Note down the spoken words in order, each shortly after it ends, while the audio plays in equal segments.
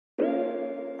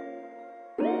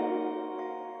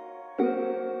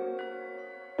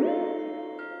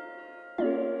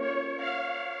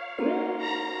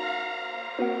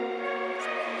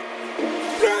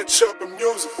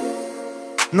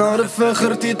نعرف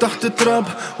اخرتي تحت التراب،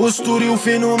 اسطوري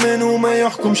وفينومين وما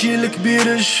يحكمش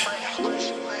الكبيرش.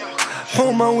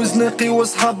 حومة وزناقي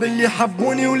واصحاب اللي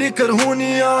حبوني واللي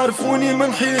كرهوني يعرفوني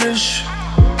مانحيرش.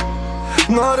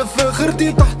 نعرف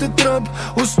اخرتي تحت التراب،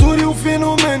 اسطوري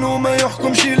وفينومين وما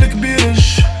يحكمش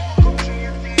الكبيرش.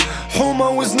 حومة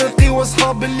وزناقي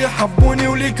واصحاب اللي حبوني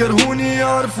واللي كرهوني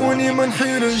يعرفوني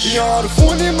مانحيرش.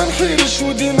 يعرفوني مانحيرش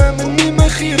وديما مني ما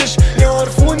خيرش.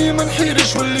 يعرفوني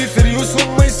مانحيرش واللي في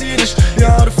ريوسهم ما يصيرش.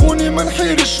 يعرفوني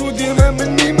مانحيرش وديما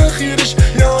مني ما خيرش.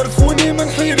 يعرفوني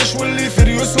مانحيرش واللي في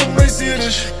ريوسهم ما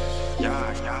يصيرش.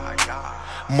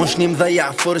 مشني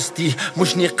مضيع فرصتي،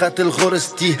 مشني قاتل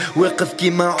غرستي، واقف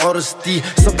كيما عرستي،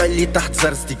 صبع اللي تحت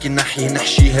زرستي كي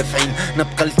نحشيها في عين.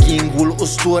 نبقى الكينج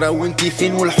والاسطوره وانتي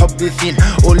فين والحب فين؟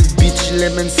 اولد بيتش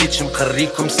لا ما نسيتش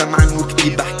مقريكم سمعا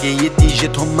وكتيبه، حكايتي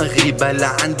جاتهم مغربه لا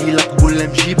عندي لا قبول لا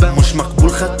مجيبه. مش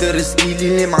مقبول خاطر ستيلي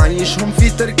اللي معيشهم في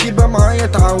تركيبه، معايا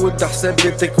تعاود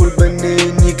حساباتك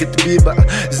والبناني كتبيبه.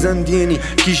 زنديني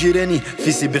كي جيراني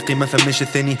في سباقي ما فماش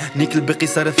الثاني، نيك الباقي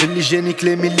صار في اللي جاني،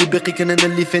 كلامي اللي باقي كان انا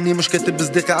اللي فاني. مش كاتب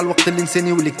صديقي على الوقت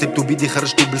الانساني، واللي كتبتو بيدي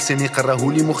خرجتو بلساني.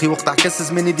 قراهولي مخي وقت عكس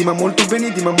زماني، ديما مولتو بيني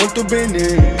ديما مولتو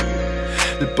بيني.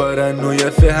 البارانويا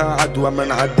فيها عدوى، ما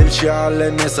نعدلش على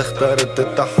ناس اختارت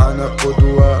الطحانة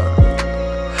قدوة.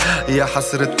 يا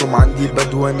حسرتكم عندي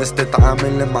بدوى، ناس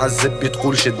تتعامل مع الزبي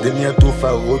تقولش الدنيا توفى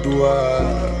غدوة.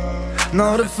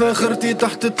 نعرف اخرتي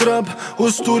تحت التراب،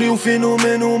 اسطوري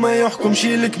وفينومين وما يحكمش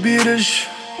الكبيرش.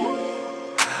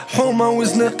 حومة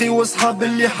وزناقي واصحاب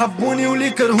اللي حبوني واللي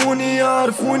كرهوني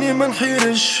يعرفوني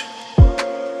مانحيرش.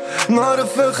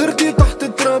 نعرف اخرتي تحت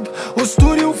التراب،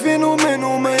 اسطوري وفينومين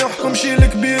وما يحكمش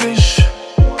الكبيرش.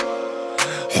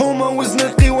 حومة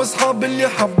وزناقي واصحاب اللي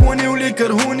حبوني واللي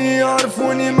كرهوني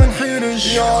يعرفوني مانحيرش.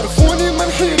 يعرفوني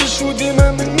مانحيرش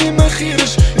وديما مني ما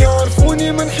خيرش.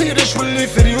 يعرفوني مانحيرش واللي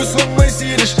في ريوسهم ما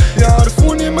يصيرش.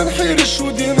 يعرفوني مانحيرش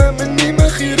وديما مني ما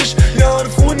خيرش.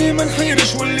 يعرفوني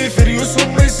مانحيرش واللي في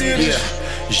ريوسهم ما يصيرش.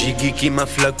 جيكي كيما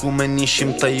فلاكو مانيش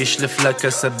مطيش الفلاكة،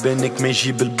 سبانك ما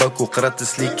يجيب الباكو، قرات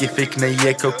سليكي فيك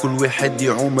نياكا، كل واحد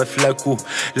يعوم فلاكو.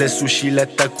 لا سوشي لا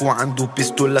تاكو، عنده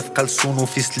بيستولا ثقل صونو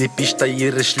في سليبيش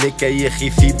طير شليكا. يا اخي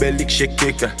في بالك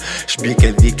شكاكة، شبيك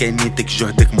هذيك نيتك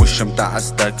جهدك مش متاع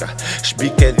ستاكة.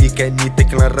 شبيك هذيك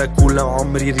نيتك نراك ولا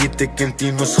عمري ريتك،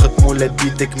 انتي نسخة مولا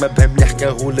بيتك. ما بهم اللي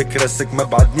حكاهولك راسك، ما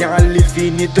بعدني علي في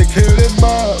نيتك.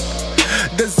 هرما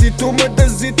دزيتو ما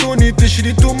دزيتوني،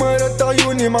 تشريتو مرات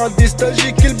عيوني معدي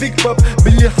ستاجيك البيك باب.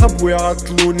 باللي حبوا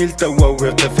يعطلوني لتوا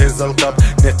واقف هز القاب،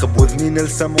 ناقب وذنين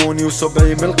لسمعوني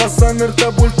وصبعي من القصة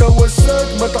نرتب. ولتوا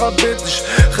الساق ما تعبيتش،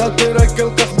 خاطرك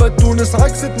القحبة تونس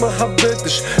عكست ما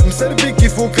حبيتش. مسربي كي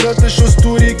فكراتش،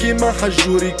 اسطوري كيما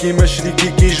حجوري، كيما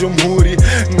شريكي كي جمهوري.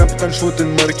 نبقى نشوط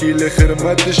الماركي لاخر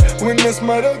ماتش والناس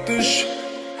مراتش.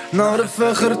 نعرف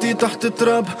اخرتي تحت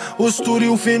التراب، اسطوري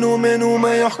وفينومين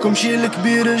وما يحكمش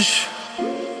الكبيرش.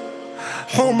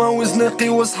 حومة وزناقي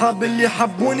واصحاب اللي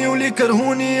حبوني واللي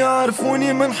كرهوني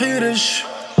يعرفوني مانحيرش.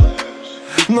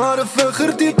 نعرف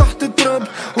اخرتي تحت التراب،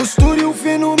 اسطوري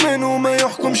وفينومين وما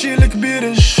يحكمش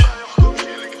الكبيرش.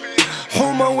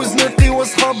 حومة وزناقي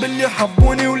واصحاب اللي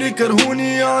حبوني واللي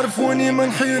كرهوني يعرفوني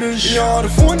مانحيرش.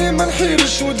 يعرفوني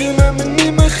مانحيرش وديما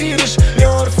مني ما خيرش.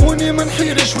 يعرفوني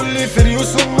مانحيرش واللي في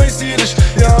ريوسهم ما يصيرش.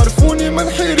 يعرفوني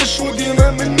مانحيرش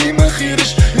وديما مني ما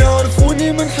خيرش.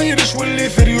 يعرفوني مانحيرش واللي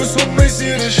في ريوسهم ما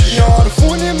يصيرش.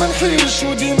 يعرفوني مانحيرش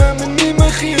وديما مني ما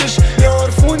خيرش.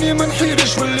 يعرفوني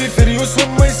مانحيرش واللي في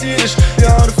ريوسهم ما يصيرش.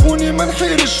 يعرفوني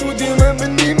مانحيرش وديما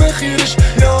مني ما خيرش.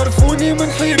 يعرفوني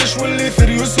مانحيرش واللي في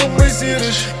ريوسهم ما يصيرش.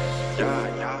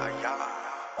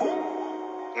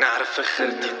 نعرف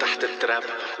اخرتي تحت التراب،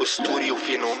 اسطوري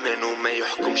وفينومين وما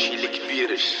يحكمش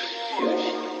الكبيرش.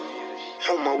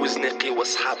 حومة وزناقي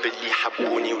واصحاب اللي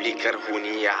حبوني واللي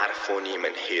كرهوني يعرفوني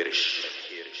مانحيرش.